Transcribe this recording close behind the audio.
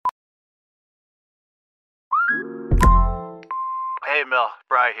Hey, Mel.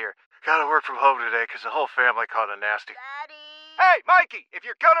 Bri here. Gotta work from home today because the whole family caught a nasty... Daddy! Hey, Mikey! If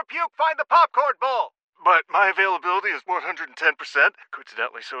you're gonna puke, find the popcorn bowl! But my availability is 110%.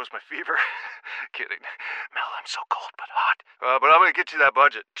 Coincidentally, so is my fever. Kidding. Mel, I'm so cold but hot. But I'm gonna get you that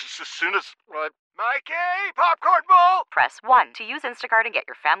budget just as soon as... Mikey! Popcorn bowl! Press 1 to use Instacart and get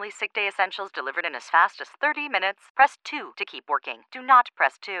your family's sick day essentials delivered in as fast as 30 minutes. Press 2 to keep working. Do not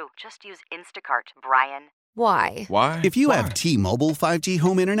press 2. Just use Instacart, Brian. Why? If you have T-Mobile 5G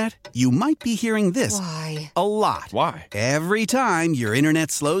home internet, you might be hearing this Why? a lot. Why? Every time your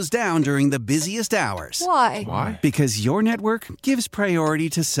internet slows down during the busiest hours. Why? Because your network gives priority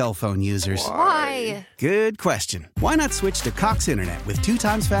to cell phone users. Why? Good question. Why not switch to Cox Internet with 2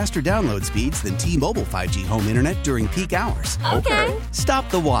 times faster download speeds than T-Mobile 5G home internet during peak hours? Okay. Stop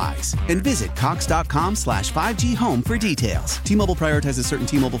the whys and visit cox.com/5G home for details. T-Mobile prioritizes certain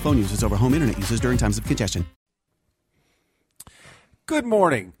T-Mobile phone users over home internet users during times of congestion. Good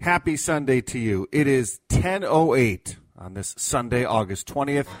morning. Happy Sunday to you. It is 10:08 on this Sunday, August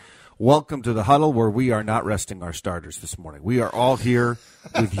 20th. Welcome to the huddle where we are not resting our starters this morning. We are all here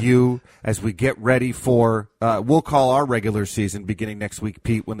with you as we get ready for, we'll call our regular season beginning next week,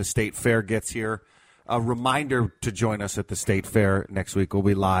 Pete, when the State Fair gets here. A reminder to join us at the State Fair next week. We'll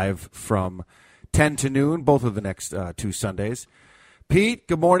be live from 10 to noon, both of the next 2 Sundays. Pete,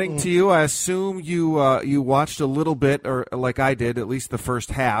 good morning to you. I assume you watched a little bit, or like I did, at least the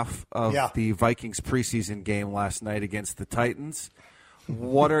first half of the Vikings preseason game last night against the Titans.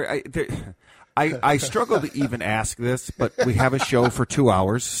 What are I struggle to even ask this, but we have a show for 2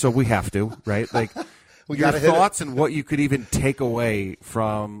 hours, so we have to, right? Like, your thoughts and what you could even take away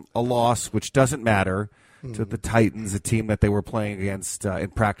from a loss, which doesn't matter, to the Titans, a team that they were playing against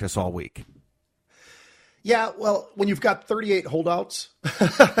in practice all week. Yeah, well, when you've got 38 holdouts,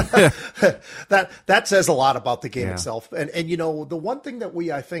 that says a lot about the game itself. And you know, the one thing that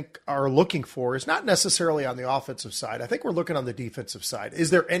I think are looking for is not necessarily on the offensive side. I think we're looking on the defensive side.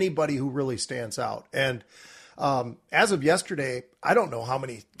 Is there anybody who really stands out? And as of yesterday, I don't know how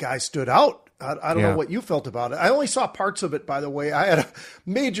many guys stood out. I don't know what you felt about it. I only saw parts of it, by the way. I had a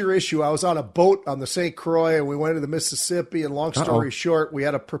major issue. I was on a boat on the St. Croix, and we went to the Mississippi, and long story short, we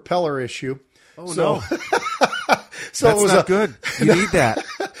had a propeller issue. Oh, no. So that's it was not good. You need that.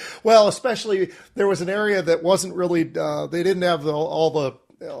 Well, especially there was an area that wasn't really they didn't have all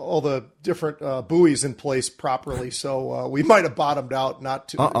the different buoys in place properly, so we might have bottomed out.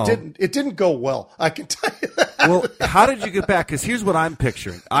 It didn't go well, I can tell you that. Well, how did you get back? Because here's what I'm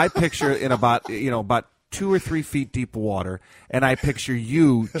picturing. I picture in about 2 or 3 feet deep water, and I picture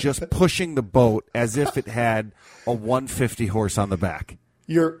you just pushing the boat as if it had a 150 horse on the back.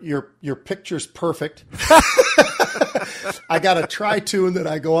 Your picture's perfect. I got a tri-tune that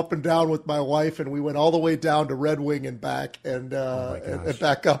I go up and down with my wife, and we went all the way down to Red Wing and back, and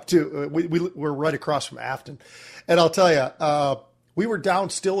back up to we're right across from Afton. And I'll tell you, we were down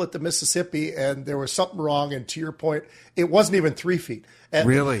still at the Mississippi, and there was something wrong. And to your point, it wasn't even 3 feet. And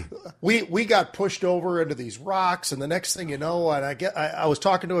really? We got pushed over into these rocks, and the next thing you know, and I was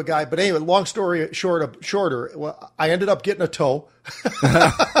talking to a guy, but anyway, long story shorter, well, I ended up getting a tow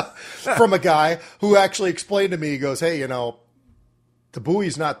from a guy who actually explained to me, he goes, hey, the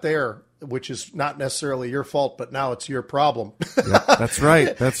buoy's not there, which is not necessarily your fault, but now it's your problem. Yep, that's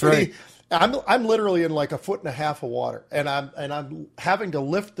right. That's right. I'm literally in like 1.5 feet of water, and I'm having to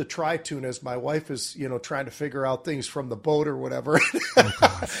lift the tri-tune as my wife is trying to figure out things from the boat or whatever.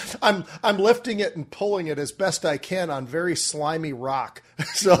 I'm lifting it and pulling it as best I can on very slimy rock.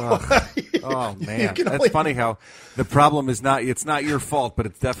 So oh man, that's funny how the problem is it's not your fault, but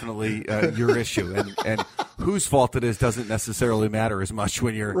it's definitely your issue, and whose fault it is doesn't necessarily matter as much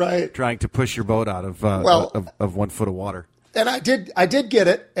when you're trying to push your boat out of 1 foot of water. And I did get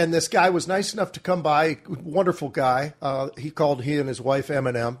it, and this guy was nice enough to come by, wonderful guy. He and his wife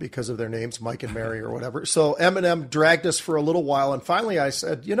Eminem, because of their names, Mike and Mary or whatever. So Eminem dragged us for a little while, and finally I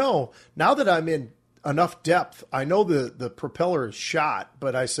said, now that I'm in enough depth, I know the propeller is shot,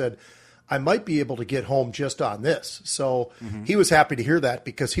 but I said, I might be able to get home just on this. So he was happy to hear that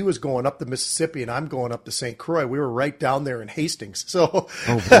because he was going up the Mississippi and I'm going up the St. Croix. We were right down there in Hastings. So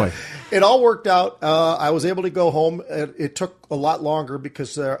oh boy, it all worked out. I was able to go home. It took a lot longer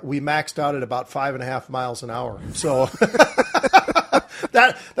because we maxed out at about 5.5 miles an hour. So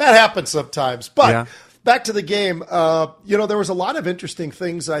that happens sometimes. But back to the game, there was a lot of interesting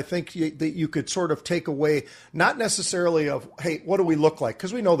things I think that you could sort of take away, not necessarily of, hey, what do we look like?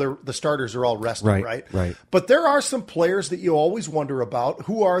 Because we know the starters are all rested, right? Right. But there are some players that you always wonder about.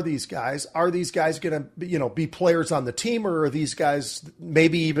 Who are these guys? Are these guys going to be players on the team, or are these guys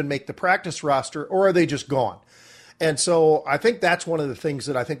maybe even make the practice roster, or are they just gone? And so I think that's one of the things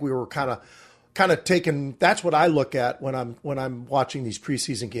that I think we were kind of taking. That's what I look at when I'm watching these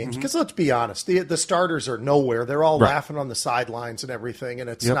preseason games. Because let's be honest, the starters are nowhere. They're all laughing on the sidelines and everything, and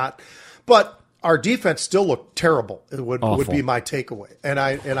it's not. But our defense still looked terrible. It would be my takeaway. And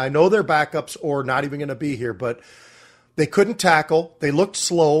I know they're backups or not even going to be here, but they couldn't tackle. They looked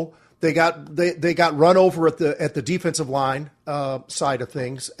slow. They got run over at the defensive line side of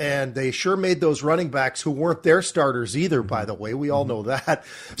things, and they sure made those running backs who weren't their starters either. By the way, we all know that. Yeah.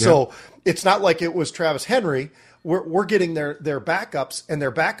 So it's not like it was Travis Henry. We're getting their backups, and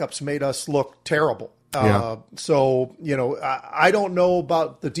their backups made us look terrible. So I don't know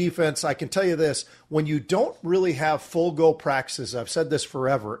about the defense. I can tell you this: when you don't really have full go practices, I've said this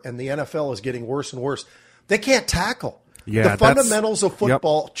forever, and the NFL is getting worse and worse. They can't tackle. Yeah, the fundamentals of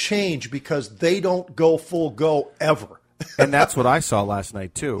football change because they don't go full go ever. And that's what I saw last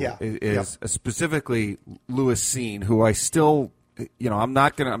night too. Is specifically Lewis Seen, who I still, I'm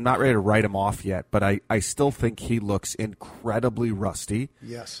not ready to write him off yet, but I still think he looks incredibly rusty.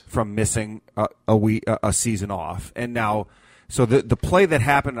 Yes, from missing a season off, and now, so the play that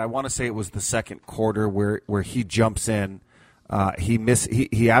happened, I want to say it was the second quarter where he jumps in.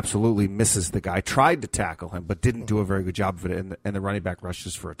 He absolutely misses the guy. Tried to tackle him, but didn't do a very good job of it, and the running back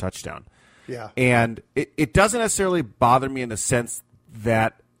rushes for a touchdown. Yeah, and it doesn't necessarily bother me in the sense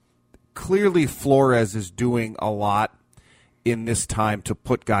that clearly Flores is doing a lot in this time to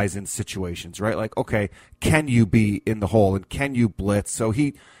put guys in situations, right? Like, okay, can you be in the hole and can you blitz? So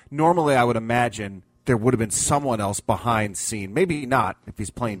normally I would imagine there would have been someone else behind Seen. Maybe not if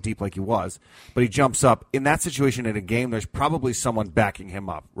he's playing deep like he was, but he jumps up. In that situation in a game, there's probably someone backing him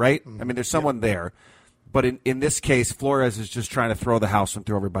up, right? I mean, there's someone there. But in this case, Flores is just trying to throw the house and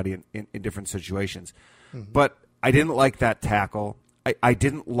throw everybody in different situations. But I didn't like that tackle. I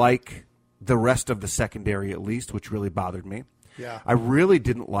didn't like the rest of the secondary, at least, which really bothered me. Yeah. I really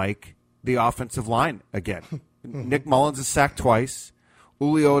didn't like the offensive line again. Nick Mullins is sacked twice.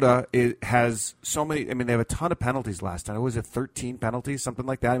 Uliota has so many. I mean, they have a ton of penalties last time. Was it 13 penalties, something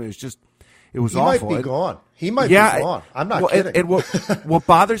like that? I mean, it was awful. He might be gone. He might be gone. I'm not kidding. And what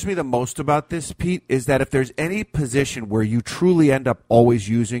bothers me the most about this, Pete, is that if there's any position where you truly end up always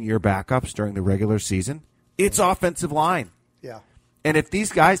using your backups during the regular season, it's offensive line. Yeah. And if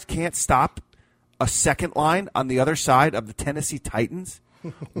these guys can't stop a second line on the other side of the Tennessee Titans,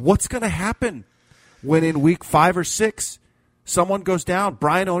 what's going to happen when in week 5 or 6 someone goes down?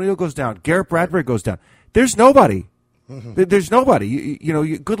 Brian O'Neill goes down. Garrett Bradbury goes down. There's nobody. There's nobody.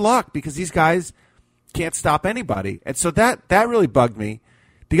 Good luck, because these guys can't stop anybody. And so that really bugged me.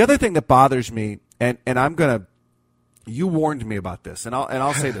 The other thing that bothers me, and I'm gonna, you warned me about this, and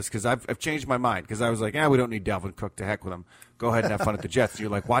I'll say this because I've changed my mind, because I was like, we don't need Dalvin Cook, to heck with him. Go ahead and have fun at the Jets. And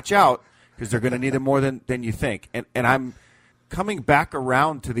you're like, watch out, because they're going to need him more than you think. And I'm coming back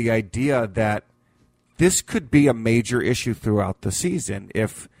around to the idea that this could be a major issue throughout the season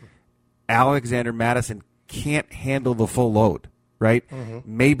if Alexander Mattison can't handle the full load, right?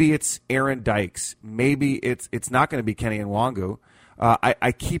 Maybe it's Aaron Dykes. Maybe it's not going to be Kenny Nwangu.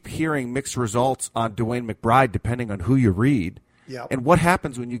 I keep hearing mixed results on DeWayne McBride, depending on who you read. Yep. And what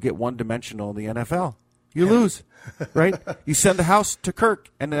happens when you get one-dimensional in the NFL? You lose, right? You send the house to Kirk,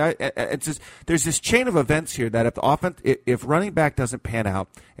 and it's just, there's this chain of events here that if running back doesn't pan out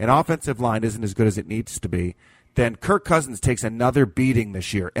and offensive line isn't as good as it needs to be, then Kirk Cousins takes another beating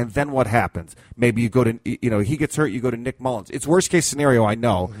this year. And then what happens? Maybe you go to, he gets hurt, you go to Nick Mullins. It's worst case scenario, I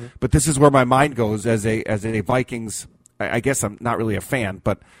know, but this is where my mind goes as a Vikings. I guess I'm not really a fan,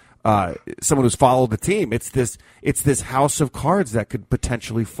 but someone who's followed the team. It's this house of cards that could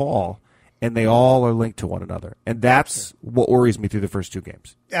potentially fall, and they all are linked to one another. And that's what worries me through the first 2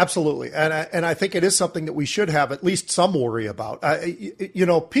 games. Absolutely. And I think it is something that we should have at least some worry about.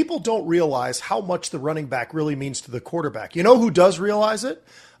 People don't realize how much the running back really means to the quarterback. You know who does realize it?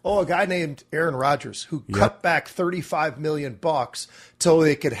 A guy named Aaron Rodgers, who cut back $35 million so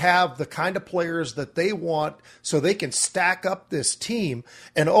they could have the kind of players that they want, so they can stack up this team.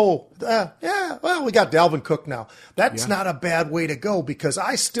 And we got Dalvin Cook now. That's not a bad way to go, because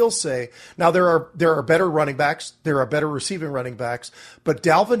I still say, now there are better running backs, there are better receiving running backs, but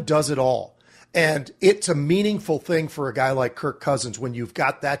Dalvin does it all. And it's a meaningful thing for a guy like Kirk Cousins when you've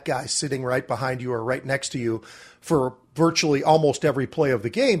got that guy sitting right behind you or right next to you for virtually almost every play of the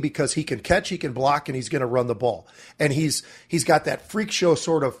game, because he can catch, he can block, and he's going to run the ball. And he's got that freak show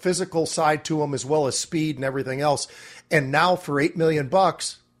sort of physical side to him, as well as speed and everything else. And now for $8 million,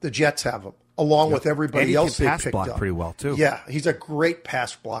 the Jets have him. along with everybody else he they can pass picked block up. pretty well, too. Yeah, he's a great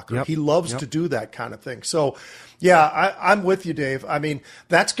pass blocker. Yep. He loves to do that kind of thing. So, yeah, I'm with you, Dave. I mean,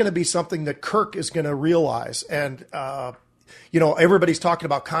 that's going to be something that Kirk is going to realize. And, everybody's talking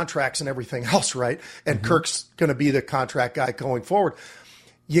about contracts and everything else, right? And Kirk's going to be the contract guy going forward.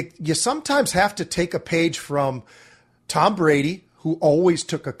 You sometimes have to take a page from Tom Brady, who always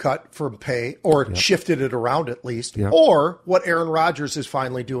took a cut from pay or shifted it around at least, or what Aaron Rodgers is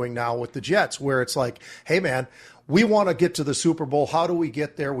finally doing now with the Jets, where it's like, hey, man, we want to get to the Super Bowl. How do we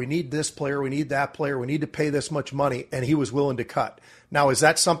get there? We need this player. We need that player. We need to pay this much money. And he was willing to cut. Now, is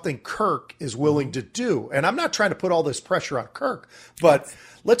that something Kirk is willing to do? And I'm not trying to put all this pressure on Kirk, but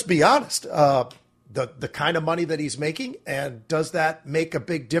let's be honest. The kind of money that he's making, and does that make a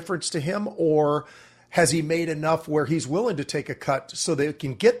big difference to him, or has he made enough where he's willing to take a cut so they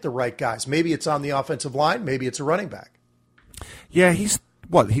can get the right guys? Maybe it's on the offensive line. Maybe it's a running back. Yeah,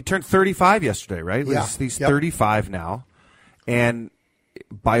 he turned 35 yesterday, right? Yeah. He's 35 now. And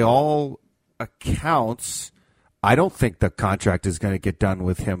by all accounts, I don't think the contract is going to get done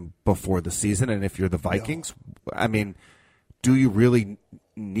with him before the season. And if you're the Vikings, I mean, do you really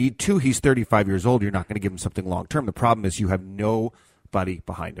need to? He's 35 years old. You're not going to give him something long term. The problem is you have nobody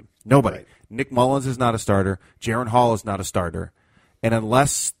behind him. Nobody. Right. Nick Mullins is not a starter. Jaron Hall is not a starter. And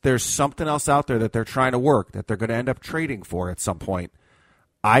unless there's something else out there that they're trying to work, that they're going to end up trading for at some point,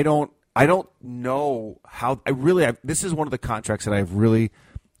 I don't know how. This is one of the contracts that I have really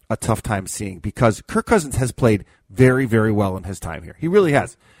a tough time seeing, because Kirk Cousins has played very, very well in his time here. He really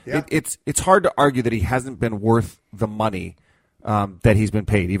has. Yeah. It's hard to argue that he hasn't been worth the money that he's been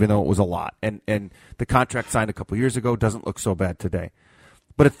paid, even though it was a lot. And the contract signed a couple years ago doesn't look so bad today.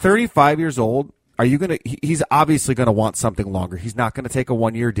 But at 35 years old, he's obviously going to want something longer. He's not going to take a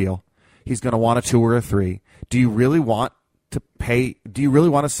 1-year deal. He's going to want a 2 or a 3. Do you really want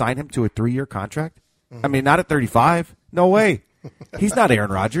to sign him to a 3-year contract? I mean, not at 35. No way. He's not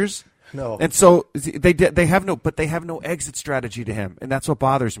Aaron Rodgers. No. And so they have no exit strategy to him, and that's what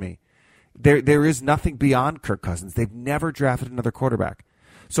bothers me. There is nothing beyond Kirk Cousins. They've never drafted another quarterback.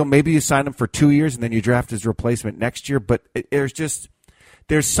 So maybe you sign him for 2 years and then you draft his replacement next year, but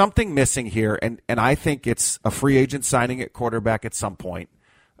there's something missing here, and I think it's a free agent signing at quarterback at some point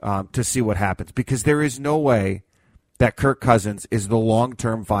to see what happens, because there is no way that Kirk Cousins is the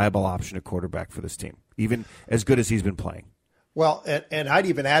long-term viable option at quarterback for this team, even as good as he's been playing. Well, and I'd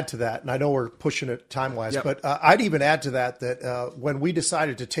even add to that, and I know we're pushing it time-wise, but I'd even add to that when we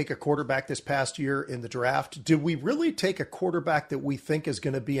decided to take a quarterback this past year in the draft, did we really take a quarterback that we think is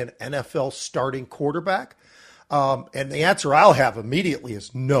going to be an NFL starting quarterback? And the answer I'll have immediately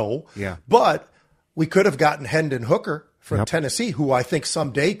is no. Yeah. But we could have gotten Hendon Hooker from Tennessee, who I think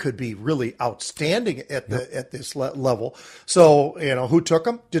someday could be really outstanding at this level. So, who took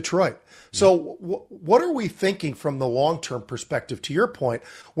him? Detroit. So what are we thinking from the long-term perspective, to your point,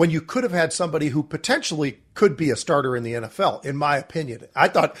 when you could have had somebody who potentially could be a starter in the NFL, in my opinion?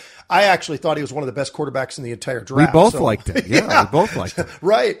 I actually thought he was one of the best quarterbacks in the entire draft. We both liked him. Yeah, we both liked him.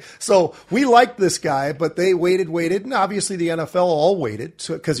 Right. So we liked this guy, but they waited, and obviously the NFL all waited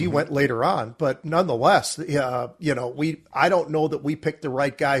because he went later on. But nonetheless, I don't know that we picked the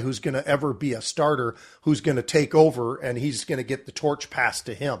right guy who's going to ever be a starter, who's going to take over, and he's going to get the torch passed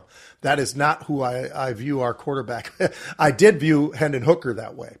to him. That is not who I view our quarterback. I did view Hendon Hooker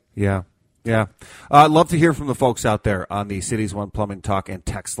that way. Yeah. Yeah. I'd love to hear from the folks out there on the Cities One Plumbing Talk and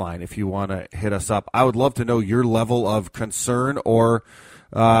text line. If you want to hit us up, I would love to know your level of concern or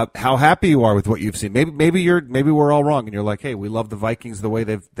how happy you are with what you've seen. Maybe we're all wrong and you're like, hey, we love the Vikings the way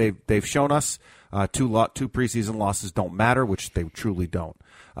they've shown us. Two preseason losses don't matter, which they truly don't.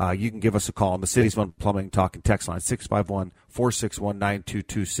 You can give us a call on the Cities One Plumbing Talk and text line,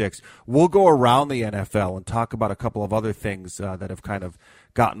 651-461-9226. We'll go around the NFL and talk about a couple of other things that have kind of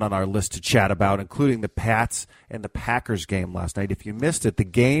gotten on our list to chat about, including the Pats and the Packers game last night. If you missed it, the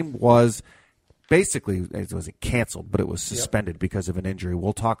game was basically, it wasn't canceled, but it was suspended because of an injury.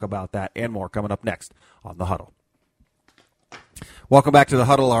 We'll talk about that and more coming up next on The Huddle. Welcome back to The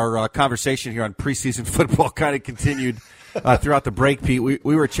Huddle. Our conversation here on preseason football kind of continued throughout the break, Pete. We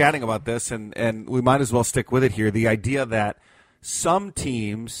were chatting about this, and we might as well stick with it here. The idea that some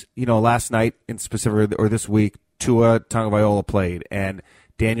teams, last night in specific, or this week, Tua Tagovailoa played, and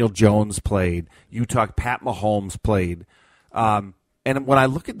Daniel Jones played. Pat Mahomes played. And when I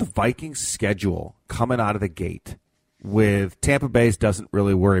look at the Vikings schedule coming out of the gate, with Tampa Bay's doesn't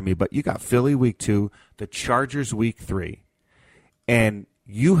really worry me, but you got Philly week 2, the Chargers week 3, and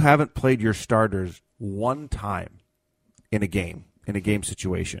you haven't played your starters one time in a game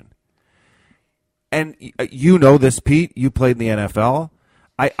situation. And you know this, Pete. You played in the NFL.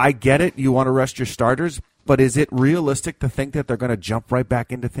 I get it. You want to rest your starters, but is it realistic to think that they're going to jump right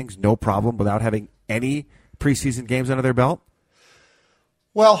back into things no problem without having any preseason games under their belt?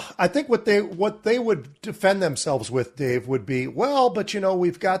 Well, I think what they would defend themselves with, Dave, would be, well, but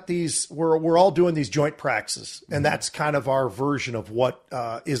we've got these, we're all doing these joint practices, and that's kind of our version of what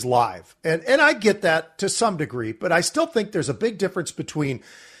is live. And I get that to some degree, but I still think there's a big difference between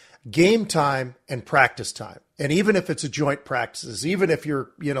game time and practice time. And even if it's a joint practices, even if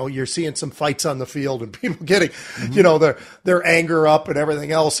you're seeing some fights on the field and people getting, their anger up and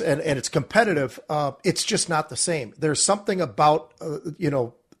everything else, and it's competitive, it's just not the same. There's something about,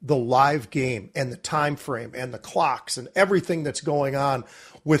 the live game and the time frame and the clocks and everything that's going on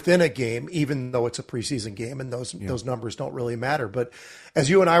within a game, even though it's a preseason game and those numbers don't really matter. But as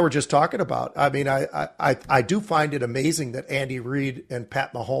you and I were just talking about, I mean, I do find it amazing that Andy Reid and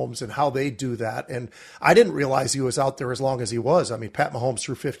Pat Mahomes and how they do that. And I didn't realize he was out there as long as he was. I mean, Pat Mahomes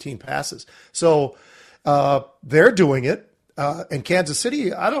threw 15 passes. So they're doing it. And Kansas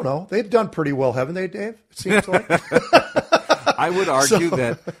City, I don't know. They've done pretty well, haven't they, Dave? It seems like. I would argue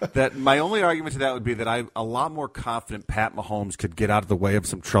that my only argument to that would be that I'm a lot more confident Pat Mahomes could get out of the way of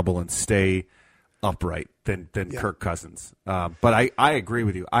some trouble and stay upright than Kirk Cousins. But I agree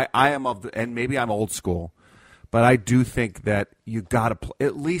with you. I am and maybe I'm old school, but I do think that you got to play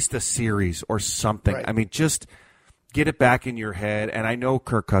at least a series or something. Right. I mean, just get it back in your head. And I know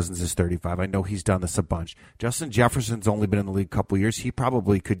Kirk Cousins is 35. I know he's done this a bunch. Justin Jefferson's only been in the league a couple of years. He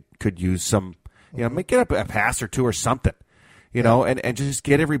probably could use some, get up a pass or two or something. And just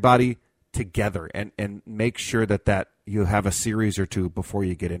get everybody together and make sure that you have a series or two before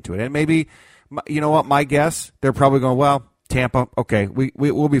you get into it. And maybe, my guess, they're probably going, well, Tampa, okay,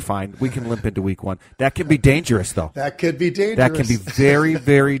 we'll be fine. We can limp into week one. That could be dangerous, though. That could be dangerous. That can be very,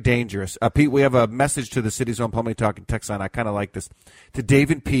 very dangerous. Pete, we have a message to the City's Own Plumbing Talk and text line. I kind of like this. To Dave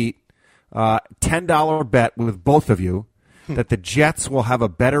and Pete, $10 bet with both of you that the Jets will have a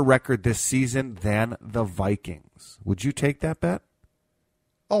better record this season than the Vikings. Would you take that bet?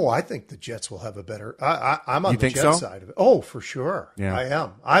 Oh, I think the Jets will have a better. I'm on the Jets side of it. Oh, for sure. Yeah. I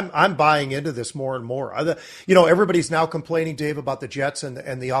am. I'm buying into this more and more. Everybody's now complaining, Dave, about the Jets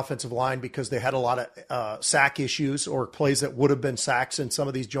and the offensive line because they had a lot of sack issues or plays that would have been sacks in some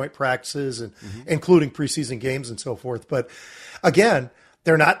of these joint practices and including preseason games and so forth. But again,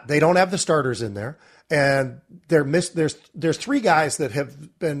 they don't have the starters in there. And there's three guys that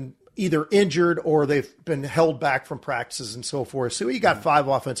have been either injured or they've been held back from practices and so forth. So you got 5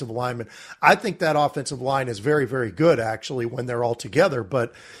 offensive linemen. I think that offensive line is very, very good, actually, when they're all together.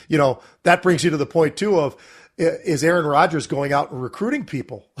 But, that brings you to the point, too, of is Aaron Rodgers going out and recruiting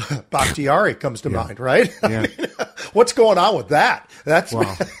people? Bakhtiari comes to mind, right? Yeah. I mean, what's going on with that?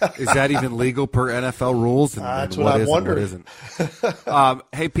 Is that even legal per NFL rules? And that's what I'm wondering.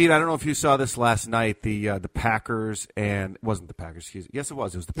 Hey, Pete, I don't know if you saw this last night. The Packers and it wasn't the Packers. Excuse me. Yes, it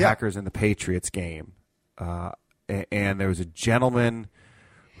was. It was the Packers and the Patriots game. And there was a gentleman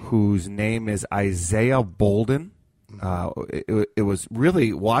whose name is Isaiah Bolden. It was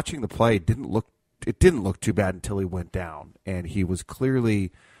really watching the play. It didn't look too bad until he went down, and he was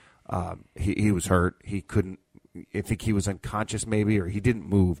clearly he was hurt. He couldn't. I think he was unconscious, maybe, or he didn't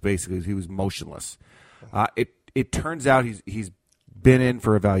move. Basically, he was motionless. It turns out he's been in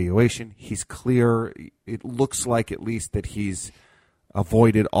for evaluation. He's clear. It looks like at least that he's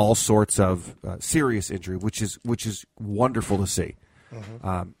avoided all sorts of serious injury, which is wonderful to see.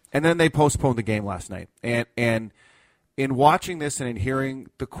 Mm-hmm. And then they postponed the game last night, and in watching this and in hearing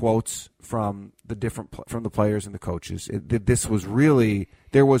the quotes from the players and the coaches, this was really,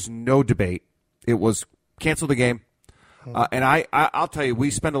 there was no debate. It was cancel the game. And I'll tell you,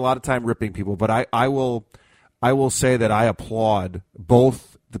 we spend a lot of time ripping people, but I will say that I applaud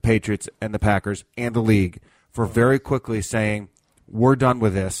both the Patriots and the Packers and the league for very quickly saying, we're done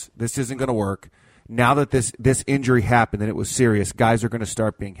with this. This isn't going to work. Now that this injury happened and it was serious, guys are going to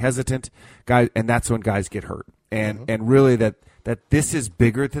start being hesitant, and that's when guys get hurt. And really that this is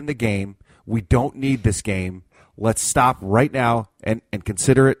bigger than the game. We don't need this game. Let's stop right now and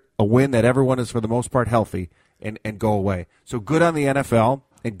consider it a win that everyone is, for the most part, healthy and go away. So good on the NFL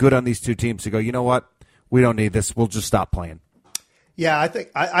and good on these two teams to go, you know what? We don't need this. We'll just stop playing. Yeah,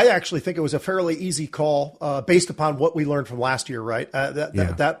 I actually think it was a fairly easy call based upon what we learned from last year, right?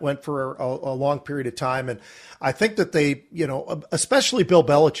 That went for a long period of time. And I think that they, especially Bill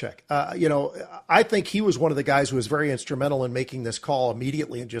Belichick, I think he was one of the guys who was very instrumental in making this call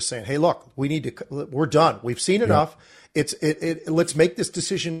immediately and just saying, hey, look, we're done. We've seen enough. Let's make this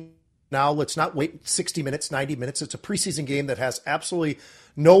decision now. Let's not wait 60 minutes, 90 minutes. It's a preseason game that has absolutely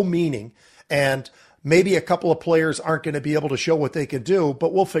no meaning. And Maybe a couple of players aren't going to be able to show what they can do,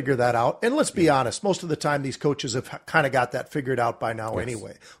 but we'll figure that out. And let's be honest, most of the time these coaches have kind of got that figured out by now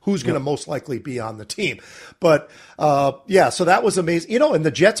anyway. Who's going to most likely be on the team? But so that was amazing. In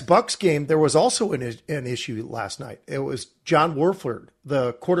the Jets-Bucks game, there was also an issue last night. It was John Wolford,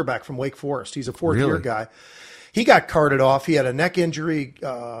 the quarterback from Wake Forest. He's a fourth-year guy. He got carted off. He had a neck injury.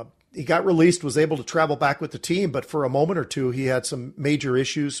 He got released, was able to travel back with the team, but for a moment or two, he had some major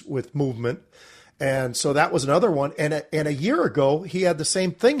issues with movement. And so that was another one. And a year ago, he had the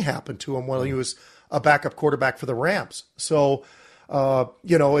same thing happen to him while he was a backup quarterback for the Rams. So,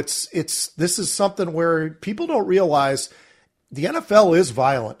 this is something where people don't realize the NFL is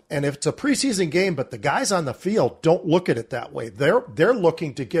violent. And if it's a preseason game, but the guys on the field don't look at it that way. They're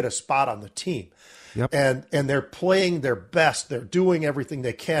looking to get a spot on the team. Yep. And they're playing their best. They're doing everything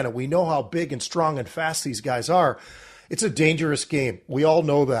they can. And we know how big and strong and fast these guys are. It's a dangerous game. We all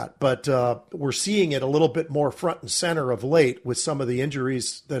know that. But we're seeing it a little bit more front and center of late with some of the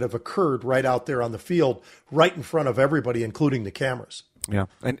injuries that have occurred right out there on the field, right in front of everybody, including the cameras. Yeah,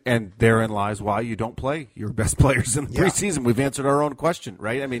 and therein lies why you don't play your best players in the preseason. We've answered our own question,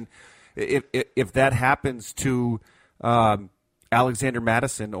 right? I mean, if that happens to Alexander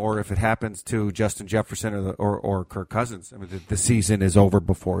Madison, or if it happens to Justin Jefferson or Kirk Cousins, I mean, the season is over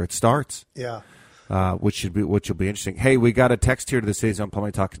before it starts. Yeah. Which will be interesting. Hey, we got a text here to the City Zone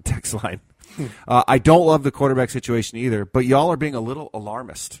Plumbing Talk text line. I don't love the quarterback situation either, but y'all are being a little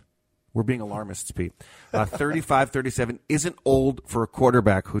alarmist. We're being alarmists, Pete. 35-37 isn't old for a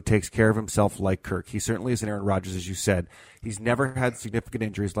quarterback who takes care of himself like Kirk. He certainly isn't Aaron Rodgers, as you said. He's never had significant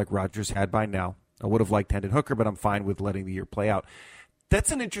injuries like Rodgers had by now. I would have liked Hendon Hooker, but I'm fine with letting the year play out.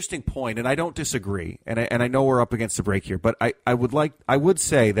 That's an interesting point, and I don't disagree. And I know we're up against the break here, but I would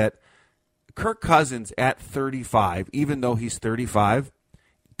say that Kirk Cousins at 35, even though he's 35,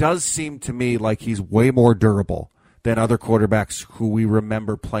 does seem to me like he's way more durable than other quarterbacks who we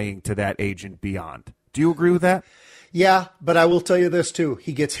remember playing to that age and beyond. Do you agree with that? Yeah, but I will tell you this too.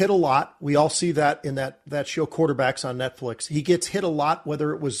 He gets hit a lot. We all see that in that show Quarterbacks on Netflix. He gets hit a lot,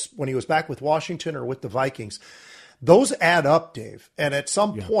 whether it was when he was back with Washington or with the Vikings. Those add up, Dave. And at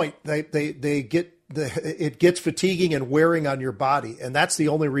some point it gets fatiguing and wearing on your body. And that's the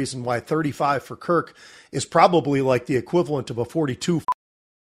only reason why 35 for Kirk is probably like the equivalent of a 42.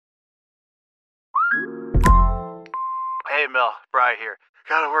 Hey, Mel, Bri here.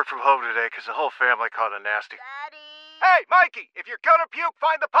 Gotta work from home today because the whole family caught a nasty. Daddy! Hey, Mikey, if you're gonna puke,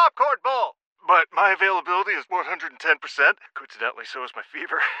 find the popcorn bowl! But my availability is 110%. Coincidentally, so is my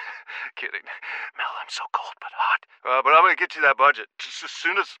fever. Kidding. Mel, I'm so cold but hot. But I'm gonna get you that budget just as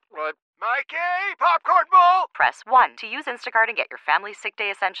soon as... Mikey, popcorn bowl! Press 1 to use Instacart and get your family sick day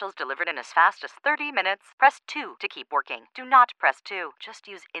essentials delivered in as fast as 30 minutes. Press 2 to keep working. Do not press 2. Just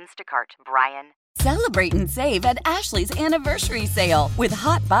use Instacart, Brian. Celebrate and save at Ashley's Anniversary Sale. With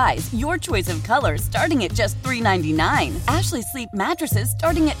Hot Buys, your choice of colors starting at just $3.99. Ashley Sleep mattresses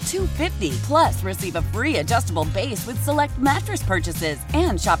starting at $2.50. Plus, receive a free adjustable base with select mattress purchases.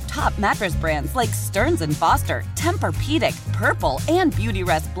 And shop top mattress brands like Stearns & Foster, Tempur-Pedic, Purple, and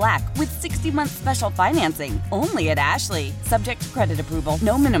Beautyrest Black with 60-month special financing. Only at Ashley. Subject to credit approval.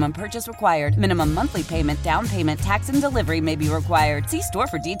 No minimum purchase required. Minimum monthly payment, down payment, tax, and delivery may be required. See store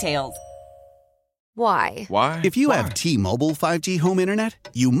for details. Why? If you have T-Mobile 5G home internet,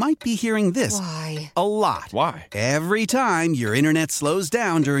 you might be hearing this Why? a lot. Why? Every time your internet slows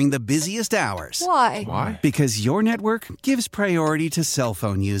down during the busiest hours. Why? Because your network gives priority to cell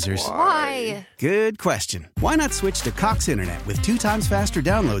phone users. Why? Good question. Why not switch to Cox Internet with 2 times faster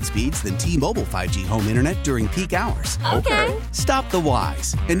download speeds than T-Mobile 5G home internet during peak hours? Okay. Stop the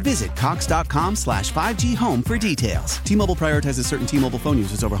whys and visit cox.com/5G home for details. T-Mobile prioritizes certain T-Mobile phone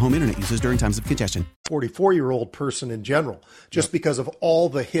users over home internet users during times of congestion. 44-year-old person in general, just because of all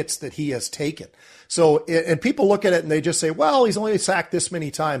the hits that he has taken. So, and people look at it and they just say, well, he's only sacked this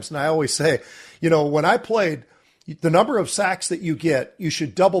many times. And I always say, when I played, the number of sacks that you get, you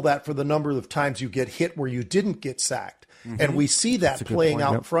should double that for the number of times you get hit where you didn't get sacked. Mm-hmm. And we see that playing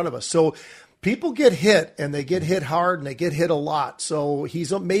out in front of us. So people get hit, and they get hit hard, and they get hit a lot. So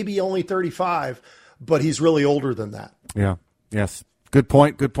he's maybe only 35, but he's really older than that. Yeah. Yes. Good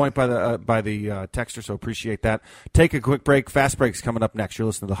point. Good point by the texter. So appreciate that. Take a quick break. Fast break's coming up next. You're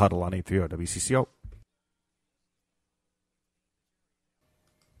listening to the Huddle on 830 WCCO.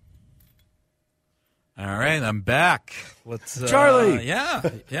 All right, I'm back. Let's Charlie. Yeah.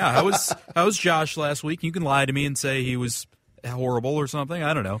 How was Josh last week? You can lie to me and say he was horrible or something.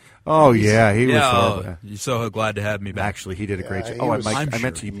 I don't know. Oh yeah, he was horrible. You're so glad to have me back. Actually, he did a great job. I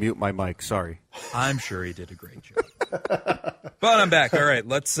meant to mute my mic. Sorry. I'm sure he did a great job. But I'm back. All right,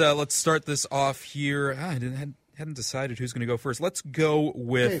 let's start this off here. I hadn't decided who's going to go first. Let's go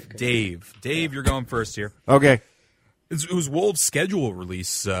with Dave. Dave, you're going first here. Okay. It was Wolves' schedule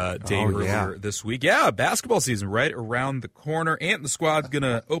release day earlier this week. Yeah, basketball season right around the corner. And the squad's going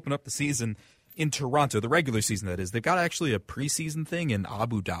to open up the season in Toronto, the regular season, that is. They've got actually a preseason thing in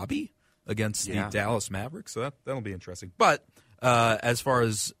Abu Dhabi against the Dallas Mavericks, so that'll be interesting. But as far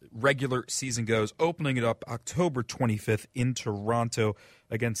as regular season goes, opening it up October 25th in Toronto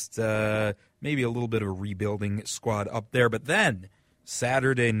against maybe a little bit of a rebuilding squad up there. But then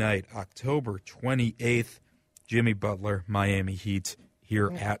Saturday night, October 28th, Jimmy Butler, Miami Heat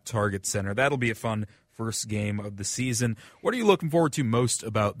here at Target Center. That'll be a fun first game of the season. What are you looking forward to most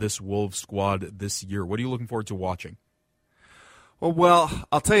about this Wolves squad this year? What are you looking forward to watching? Well,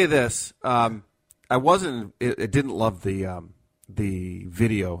 I'll tell you this. I didn't love the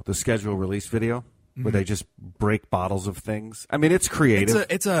video, the schedule release video, where they just break bottles of things. I mean, it's creative.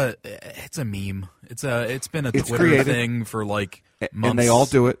 It's a meme. It's been a Twitter creative thing for like months. And they all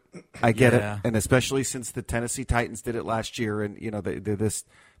do it. I get it. And especially since the Tennessee Titans did it last year, and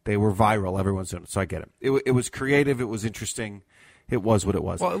they were viral. Everyone's doing it, so I get it. It was creative. It was interesting. It was what it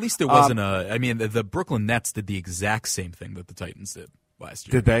was. Well, at least it wasn't the Brooklyn Nets did the exact same thing that the Titans did last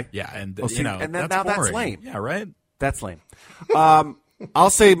year. Did they? Yeah, and that's lame. Yeah, right. That's lame.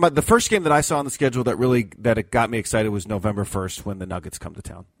 I'll say the first game that I saw on the schedule that it got me excited was November 1st when the Nuggets come to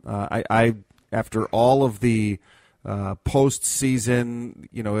town. I after all of the postseason,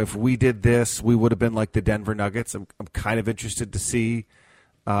 if we did this, we would have been like the Denver Nuggets. I'm kind of interested to see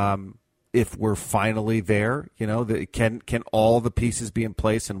if we're finally there. Can all the pieces be in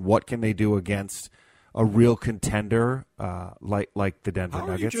place, and what can they do against a real contender like the Denver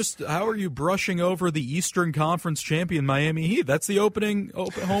Nuggets? How are you brushing over the Eastern Conference champion Miami Heat? That's the home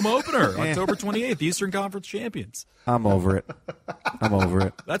opener, October 28th, Eastern Conference champions. I'm over it.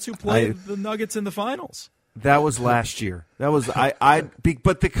 That's who played the Nuggets in the finals. That was last year. That was but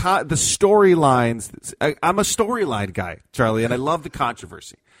the storylines. I'm a storyline guy, Charlie, and I love the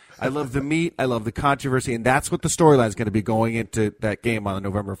controversy. I love the meat. I love the controversy, and that's what the storyline is going to be going into that game on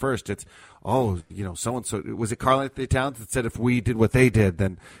November 1st. It's so-and-so. Was it Karl-Anthony Towns that said if we did what they did,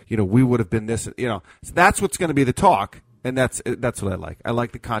 then we would have been this. So that's what's going to be the talk, and that's what I like. I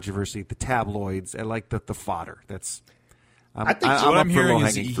like the controversy, the tabloids. I like the fodder. I think what I'm hearing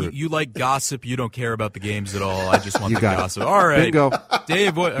is you like gossip. You don't care about the games at all. I just want the gossip. All right, bingo.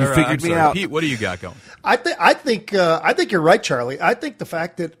 Dave, you figured me out. Pete, what do you got going? I think you're right, Charlie. I think the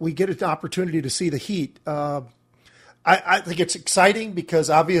fact that we get an opportunity to see the Heat, I think it's exciting because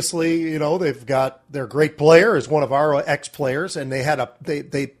obviously they've got their great player is one of our ex-players, and they had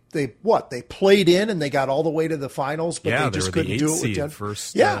they played in and they got all the way to the finals, but they just couldn't do it with Denver.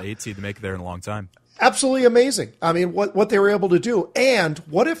 First 8 seed to make it there in a long time. Absolutely amazing. I mean, what they were able to do. And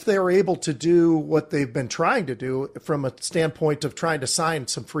what if they were able to do what they've been trying to do from a standpoint of trying to sign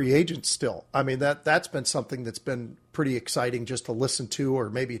some free agents still? I mean, that's been something that's been pretty exciting just to listen to,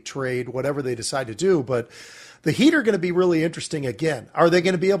 or maybe trade, whatever they decide to do. But the Heat are going to be really interesting again. Are they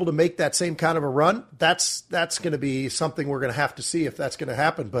going to be able to make that same kind of a run? That's going to be something we're going to have to see if that's going to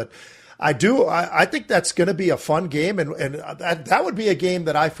happen. But I think that's going to be a fun game, and that would be a game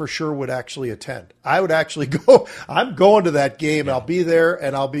that I for sure would actually attend. I would actually go. I'm going to that game. I'll be there,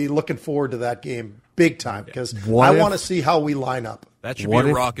 and I'll be looking forward to that game big time because I want to see how we line up. That should be a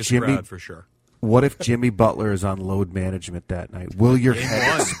raucous crowd for sure. What if Jimmy Butler is on load management that night? Will your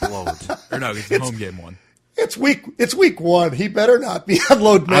head explode? Or no, it's home game one. It's week one. He better not be on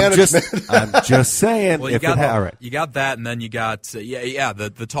load management. I'm just saying. Well, you got that, and then you got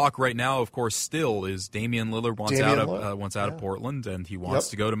the talk right now, of course, still is Damian Lillard wants out of Portland, and he wants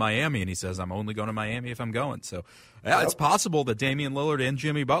to go to Miami, and he says, I'm only going to Miami if I'm going. So it's possible that Damian Lillard and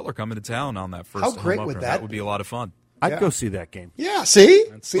Jimmy Butler come into town on that first. How great home would opener. that would be a lot of fun. I'd go see that game. Yeah, see?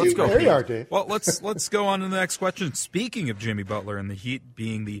 Let's go. There you are, Dave. Well, let's go on to the next question. Speaking of Jimmy Butler and the Heat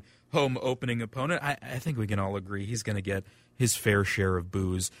being the home opening opponent, I think we can all agree he's going to get his fair share of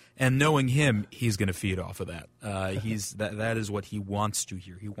boos, and knowing him, he's going to feed off of that. That is what he wants to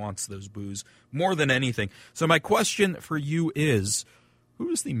hear. He wants those boos more than anything. So my question for you is, who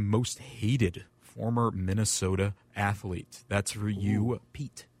is the most hated former Minnesota athlete? That's for you,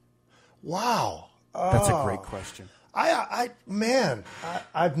 Pete. Wow. That's a great question. I've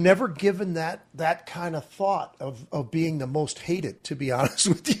never given that kind of thought of being the most hated, to be honest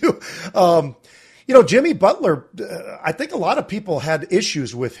with you. Jimmy Butler, I think a lot of people had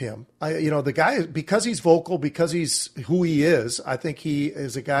issues with him. The guy, because he's vocal, because he's who he is, I think he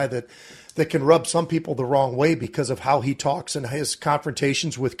is a guy that can rub some people the wrong way because of how he talks and his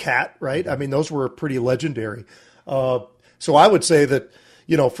confrontations with Kat, right? I mean, those were pretty legendary. So I would say that,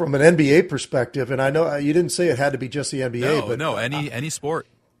 from an NBA perspective, and I know you didn't say it had to be just the NBA. Any sport.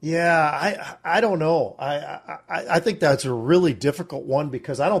 Yeah, I don't know. I think that's a really difficult one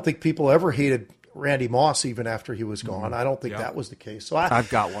because I don't think people ever hated Randy Moss even after he was gone. I don't think that was the case. So I've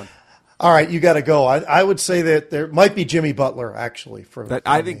got one. All right, you got to go. I would say that there might be Jimmy Butler actually.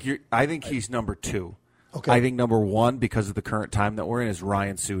 I think he's number 2. Okay. I think number 1 because of the current time that we're in is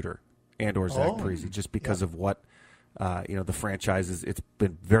Ryan Suter and/or Zach Parise, just because of what the franchises. It's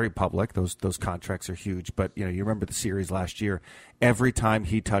been very public. Those contracts are huge, but you remember the series last year. Every time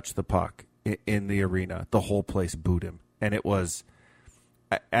he touched the puck in the arena, the whole place booed him, and it was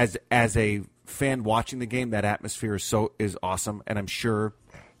as a fan watching the game, that atmosphere is awesome, and I'm sure.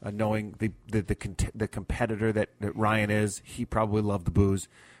 Knowing the competitor that Ryan is, he probably loved the boos.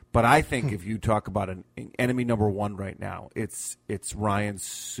 But I think if you talk about an enemy number 1 right now, it's Ryan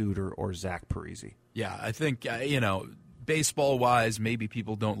Suter or Zach Parise. Yeah, I think baseball wise, maybe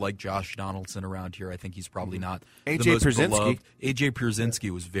people don't like Josh Donaldson around here. I think he's probably not the most beloved. AJ Pierzynski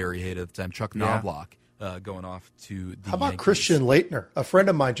was very hated at the time. Chuck Knobloch. Going off to the How about Yankees. Christian Laettner? A friend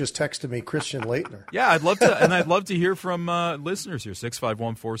of mine just texted me Christian Laettner. Yeah, I'd love to, and I'd love to hear from listeners here.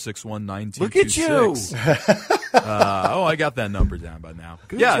 651-461-9226. Look at you! I got that number down by now.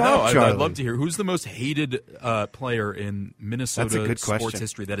 Good job, I'd love to hear who's the most hated player in Minnesota sports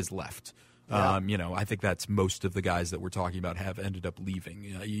history that is left. Yeah. I think that's most of the guys that we're talking about have ended up leaving.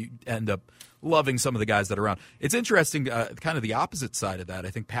 You end up loving some of the guys that are around. It's interesting, kind of the opposite side of that. I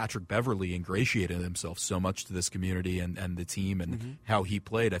think Patrick Beverley ingratiated himself so much to this community and the team and how he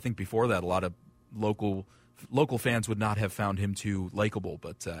played. I think before that, a lot of local fans would not have found him too likable,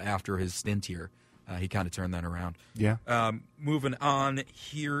 but after his stint here, he kind of turned that around. Yeah. Moving on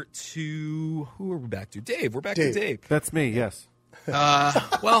here to who are we back to? Dave. We're back to Dave. That's me. Yes.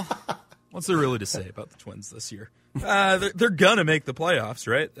 Well. What's there really to say about the Twins this year? They're gonna make the playoffs,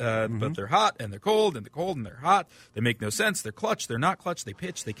 right? But they're hot and they're cold and they're cold and they're hot. They make no sense. They're clutch. They're not clutch. They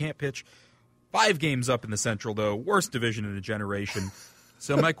pitch. They can't pitch. 5 games up in the Central, though. Worst division in a generation.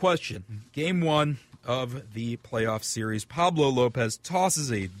 So my question, Game 1 of the playoff series, Pablo Lopez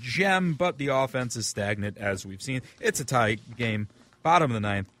tosses a gem, but the offense is stagnant, as we've seen. It's a tie game. Bottom of the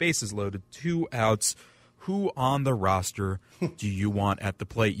 9th. Bases loaded. 2 outs. Who on the roster do you want at the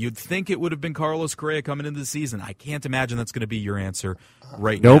plate? You'd think it would have been Carlos Correa coming into the season. I can't imagine that's going to be your answer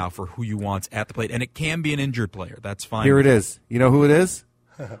now for who you want at the plate. And it can be an injured player. That's fine. Here it is. You know who it is?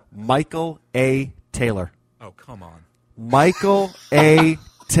 Michael A. Taylor. Oh, come on. Michael A.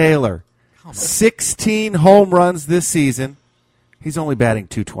 Taylor. 16 home runs this season. He's only batting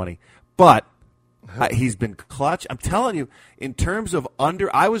 .220. But he's been clutch. I'm telling you, in terms of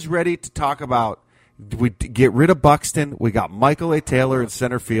I was ready to talk about we get rid of Buxton. We got Michael A. Taylor in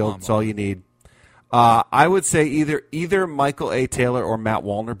center field. That's all you need. I would say either Michael A. Taylor or Matt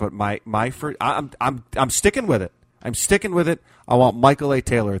Wallner. But my first, I'm sticking with it. I'm sticking with it. I want Michael A.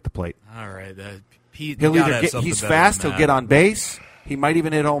 Taylor at the plate. All right, Pete. He'll either he's fast. He'll get on base. He might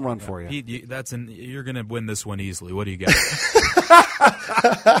even hit a home run for you. Pete, you're going to win this one easily. What do you got?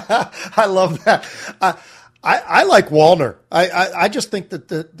 I love that. I like Wallner. I just think that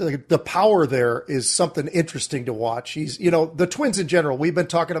the power there is something interesting to watch. He's, the Twins in general, we've been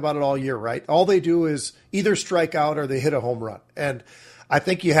talking about it all year, right? All they do is either strike out or they hit a home run. And I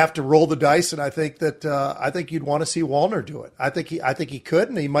think you have to roll the dice, and I think you'd want to see Wallner do it. I think he could,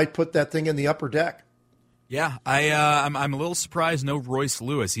 and he might put that thing in the upper deck. Yeah, I'm a little surprised no Royce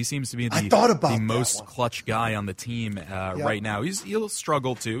Lewis. He seems to be the most clutch guy on the team right now. He'll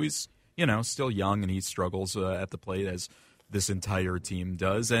struggle too. He's still young, and he struggles at the plate as this entire team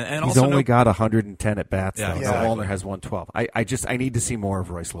does. And he's also only got 110 at bats. Yeah, though. exactly. Wallner has 112. I need to see more of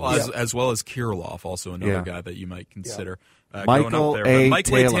Royce Lewis, as well as Kirilloff, also another guy that you might consider. Michael going up there.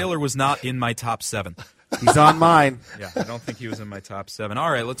 Michael Taylor. Taylor was not in my top 7. He's on mine. Yeah, I don't think he was in my top 7.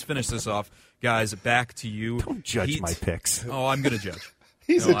 All right, let's finish this off, guys. Back to you. Don't judge Pete. my picks. Oh, I'm going to judge.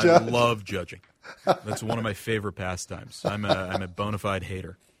 He's a judge. I love judging. That's one of my favorite pastimes. I'm a bona fide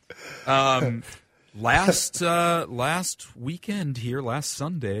hater. Last weekend here, last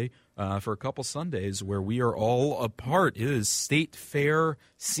Sunday, for a couple Sundays where we are all apart, it is State Fair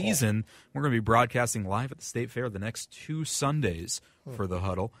season. We're going to be broadcasting live at the State Fair the next 2 Sundays for the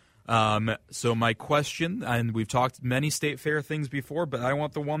Huddle. So my question, and we've talked many State Fair things before, but I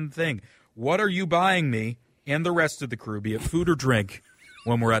want the one thing. What are you buying me and the rest of the crew, be it food or drink,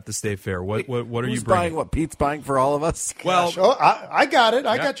 when we're at the State Fair? What are you bringing? Buying what Pete's buying for all of us? Well, I got it.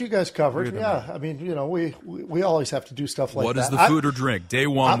 I got you guys covered. Yeah, I mean, we always have to do stuff like that. What is the food or drink? Day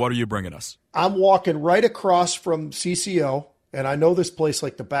one, what are you bringing us? I'm walking right across from CCO and I know this place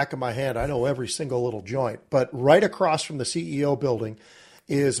like the back of my hand. I know every single little joint. But right across from the CEO building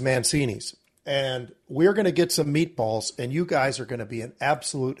is Mancini's. And we're going to get some meatballs, and you guys are going to be in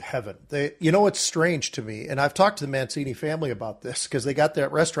absolute heaven. It's strange to me, and I've talked to the Mancini family about this because they got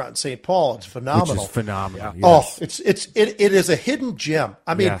that restaurant in St. Paul. It's phenomenal. Which is phenomenal. Yeah. Yes. It is a hidden gem.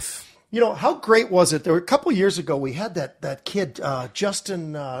 I mean, yes. How great was it? There were a couple years ago, we had that kid,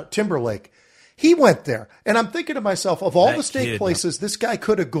 Justin Timberlake. He went there, and I'm thinking to myself, of all the steak places this guy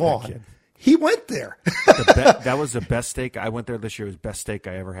could have gone, he went there. That was the best steak. I went there this year. It was the best steak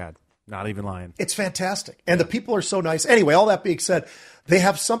I ever had. Not even lying. It's fantastic. And the people are so nice. Anyway, all that being said, they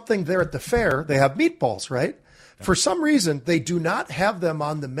have something there at the fair. They have meatballs, right? Yeah. For some reason, they do not have them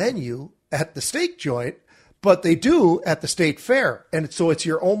on the menu at the steak joint, but they do at the state fair. And so it's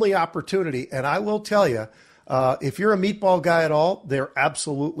your only opportunity. And I will tell you, if you're a meatball guy at all, they're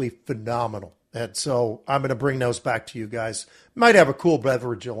absolutely phenomenal. And so I'm going to bring those back to you guys. Might have a cool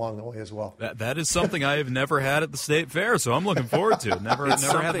beverage along the way as well. That is something I have never had at the state fair, so I'm looking forward to it. Never had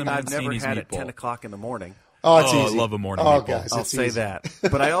them I've never had meatball. at 10 o'clock in the morning. Oh, it's easy. I love a morning meatball. Guys, I'll say that.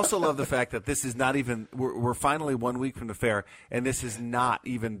 But I also love the fact that this is not even – we're finally 1 week from the fair, and this is not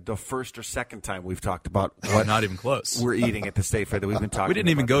even the first or second time we've talked about what not even close. We're eating at the state fair that we've been talking about. We didn't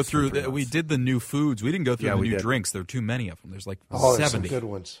even go through – we did the new foods. We didn't go through the new did. drinks. There are too many of them. There's like 70. There's some good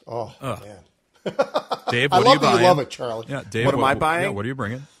ones. Oh, man. Dave, I what love are you that buying? you love it, Charlie. Yeah, Dave, what am I buying? Yeah, what are you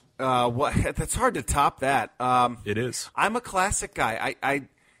bringing? That's hard to top that. It is. I'm a classic guy.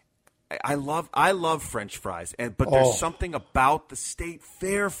 I love French fries, but there's something about the state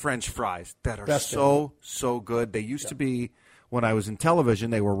fair French fries that are so good. They used to be when I was in television.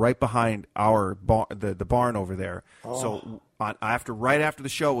 They were right behind our the barn over there. So right after the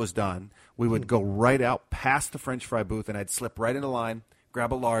show was done, we would go right out past the French fry booth, and I'd slip right into line,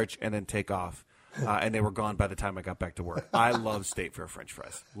 grab a large, and then take off. And they were gone by the time I got back to work. I love State Fair French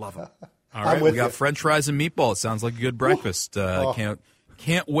fries. Love them. All right, we got French fries and meatballs. Sounds like a good breakfast.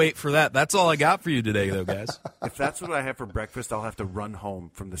 Can't wait for that. That's all I got for you today, though, guys. If that's what I have for breakfast, I'll have to run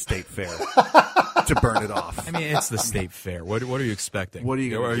home from the State Fair to burn it off. I mean, it's the State Fair. What are you expecting? What are you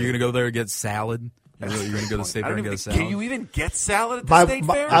going to go there and get salad? You're going to go to the State Fair and get a salad? Can you even get salad at the State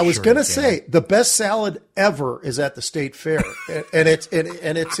Fair? I was going to say the best salad ever is at the State Fair, and it's in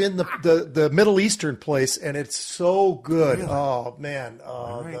the Middle Eastern place, and it's so good. Really? Oh man!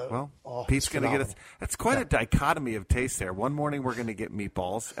 All right. Pete's going to get us. That's quite a dichotomy of taste there. One morning we're going to get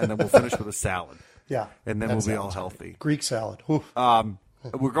meatballs, and then we'll finish with a salad. Yeah, and then we'll be all healthy. Greek salad. I'm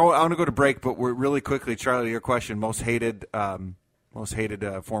going to go to break, but we're really quickly, Charlie. Your question: most hated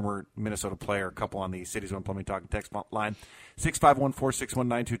former Minnesota player, a couple on the Cities One Plumbing Talk and Text line,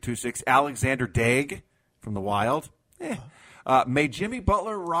 651-461-9226. Alexander Daig from the Wild. May Jimmy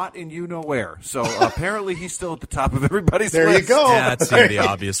Butler rot in you-know-where. So apparently he's still at the top of everybody's list. There you go. Yeah, that's the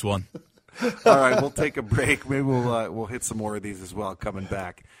obvious one. All right, we'll take a break. Maybe we'll hit some more of these as well coming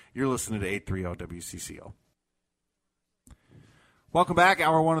back. You're listening to 830 WCCO. Welcome back.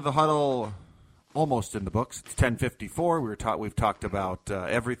 Hour one of the Huddle. Almost in the books. It's 10:54. We've talked about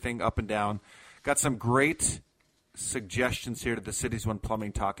everything up and down. Got some great suggestions here to the Cities One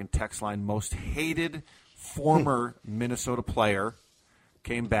Plumbing Talk and Text line. Most hated former Minnesota player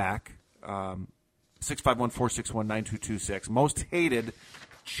came back. 651-461-9226. Most hated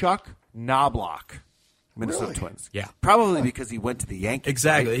Chuck Knobloch. Minnesota Twins. Yeah. Probably because he went to the Yankees.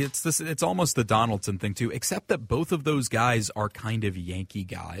 Exactly. Right? It's almost the Donaldson thing, too, except that both of those guys are kind of Yankee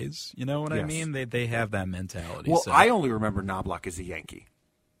guys. You know what I mean? They have that mentality. Well, so. I only remember Knobloch as a Yankee.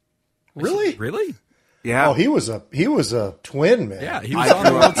 Really? Really? Yeah. Oh, he was a twin, man. Yeah, he was on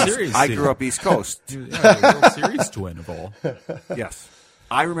the World Series. I grew up East Coast. The World Series twin of all. Yes.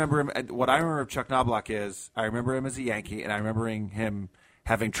 I remember him. What I remember of Chuck Knobloch is I remember him as a Yankee, and I remember him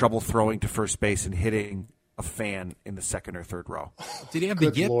having trouble throwing to first base and hitting a fan in the second or third row. Did he have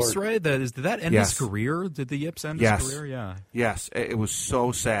the yips, right? Did that end his career? Did the yips end his career? Yeah. Yes. It was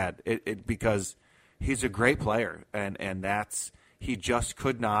so sad because he's a great player, and he just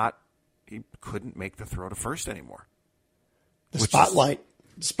couldn't make the throw to first anymore. The spotlight.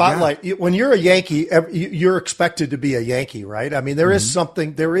 Yeah. When you're a Yankee, you're expected to be a Yankee, right? I mean, there is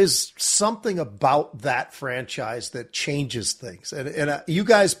something about that franchise that changes things. And you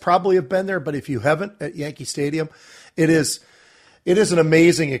guys probably have been there, but if you haven't at Yankee Stadium, it is an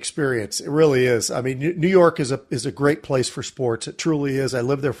amazing experience. It really is. I mean, New York is a great place for sports. It truly is. I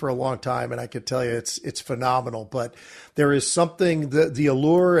lived there for a long time, and I can tell you it's phenomenal. But there is something, the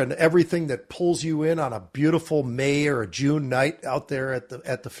allure and everything that pulls you in on a beautiful May or a June night out there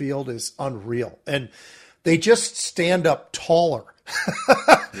at the field is unreal. And They just stand up taller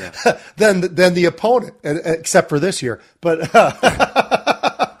than the opponent, except for this year. But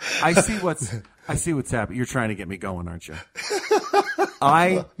I see what's happening. You're trying to get me going, aren't you?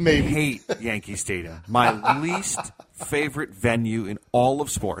 I hate Yankee Stadium. My least favorite venue in all of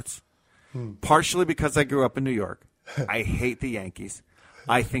sports. Partially because I grew up in New York. I hate the Yankees.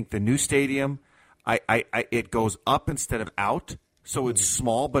 I think the new stadium, it goes up instead of out, so it's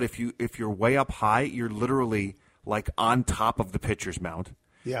small. But if you're way up high, you're literally like on top of the pitcher's mound.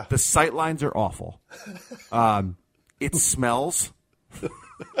 Yeah, the sight lines are awful. It smells.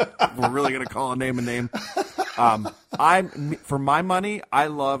 We're really gonna call a name. For my money, I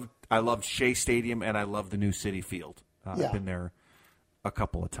loved Shea Stadium and I love the new Citi Field. I've been there a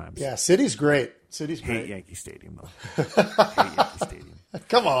couple of times. Yeah, City's great. Hate Yankee Stadium though. Hate Yankee Stadium.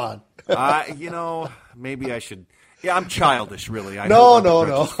 Come on. Maybe I should. Yeah, I'm childish, really.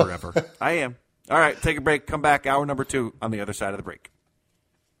 No. Forever. I am. All right, take a break. Come back. Hour number 2 on the other side of the break.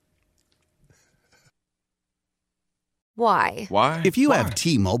 Why? If you have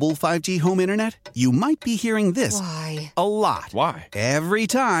T-Mobile 5G home internet, you might be hearing this Why? a lot. Why? Every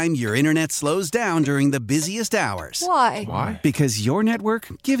time your internet slows down during the busiest hours. Why? Because your network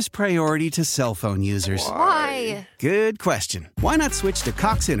gives priority to cell phone users. Why? Good question. Why not switch to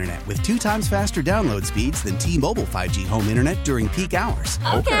Cox Internet with 2 times faster download speeds than T-Mobile 5G home internet during peak hours?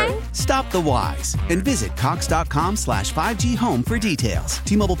 Okay. Stop the whys and visit cox.com/5G home for details.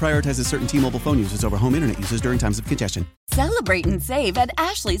 T-Mobile prioritizes certain T-Mobile phone users over home internet users during times of congestion. Celebrate and save at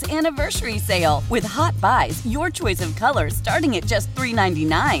Ashley's Anniversary Sale. With Hot Buys, your choice of colors starting at just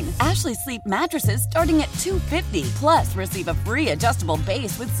 $3.99. Ashley Sleep mattresses starting at $2.50. Plus, receive a free adjustable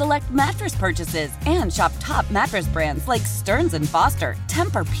base with select mattress purchases. And shop top mattress brands like Stearns & Foster,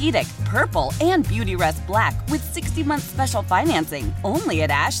 Tempur-Pedic, Purple, and Beautyrest Black with 60-month special financing. Only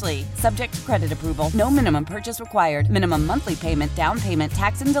at Ashley. Subject to credit approval. No minimum purchase required. Minimum monthly payment, down payment,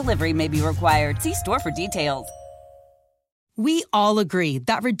 tax, and delivery may be required. See store for details. We all agree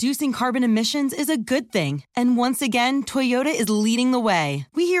that reducing carbon emissions is a good thing. And once again, Toyota is leading the way.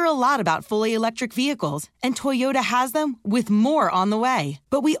 We hear a lot about fully electric vehicles, and Toyota has them with more on the way.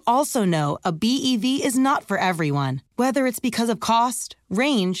 But we also know a BEV is not for everyone, whether it's because of cost,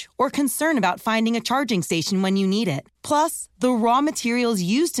 range, or concern about finding a charging station when you need it. Plus, the raw materials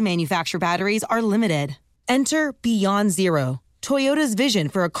used to manufacture batteries are limited. Enter Beyond Zero, Toyota's vision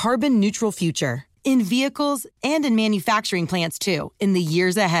for a carbon-neutral future. In vehicles and in manufacturing plants, too, in the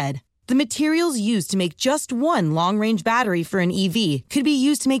years ahead. The materials used to make just one long-range battery for an EV could be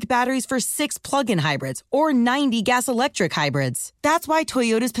used to make batteries for 6 plug-in hybrids or 90 gas-electric hybrids. That's why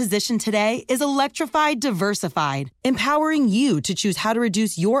Toyota's position today is electrified, diversified, empowering you to choose how to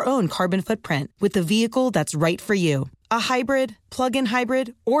reduce your own carbon footprint with the vehicle that's right for you. A hybrid, plug-in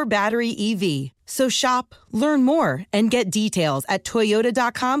hybrid, or battery EV. So shop, learn more, and get details at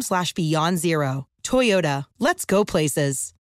toyota.com/beyondzero. Toyota, let's go places.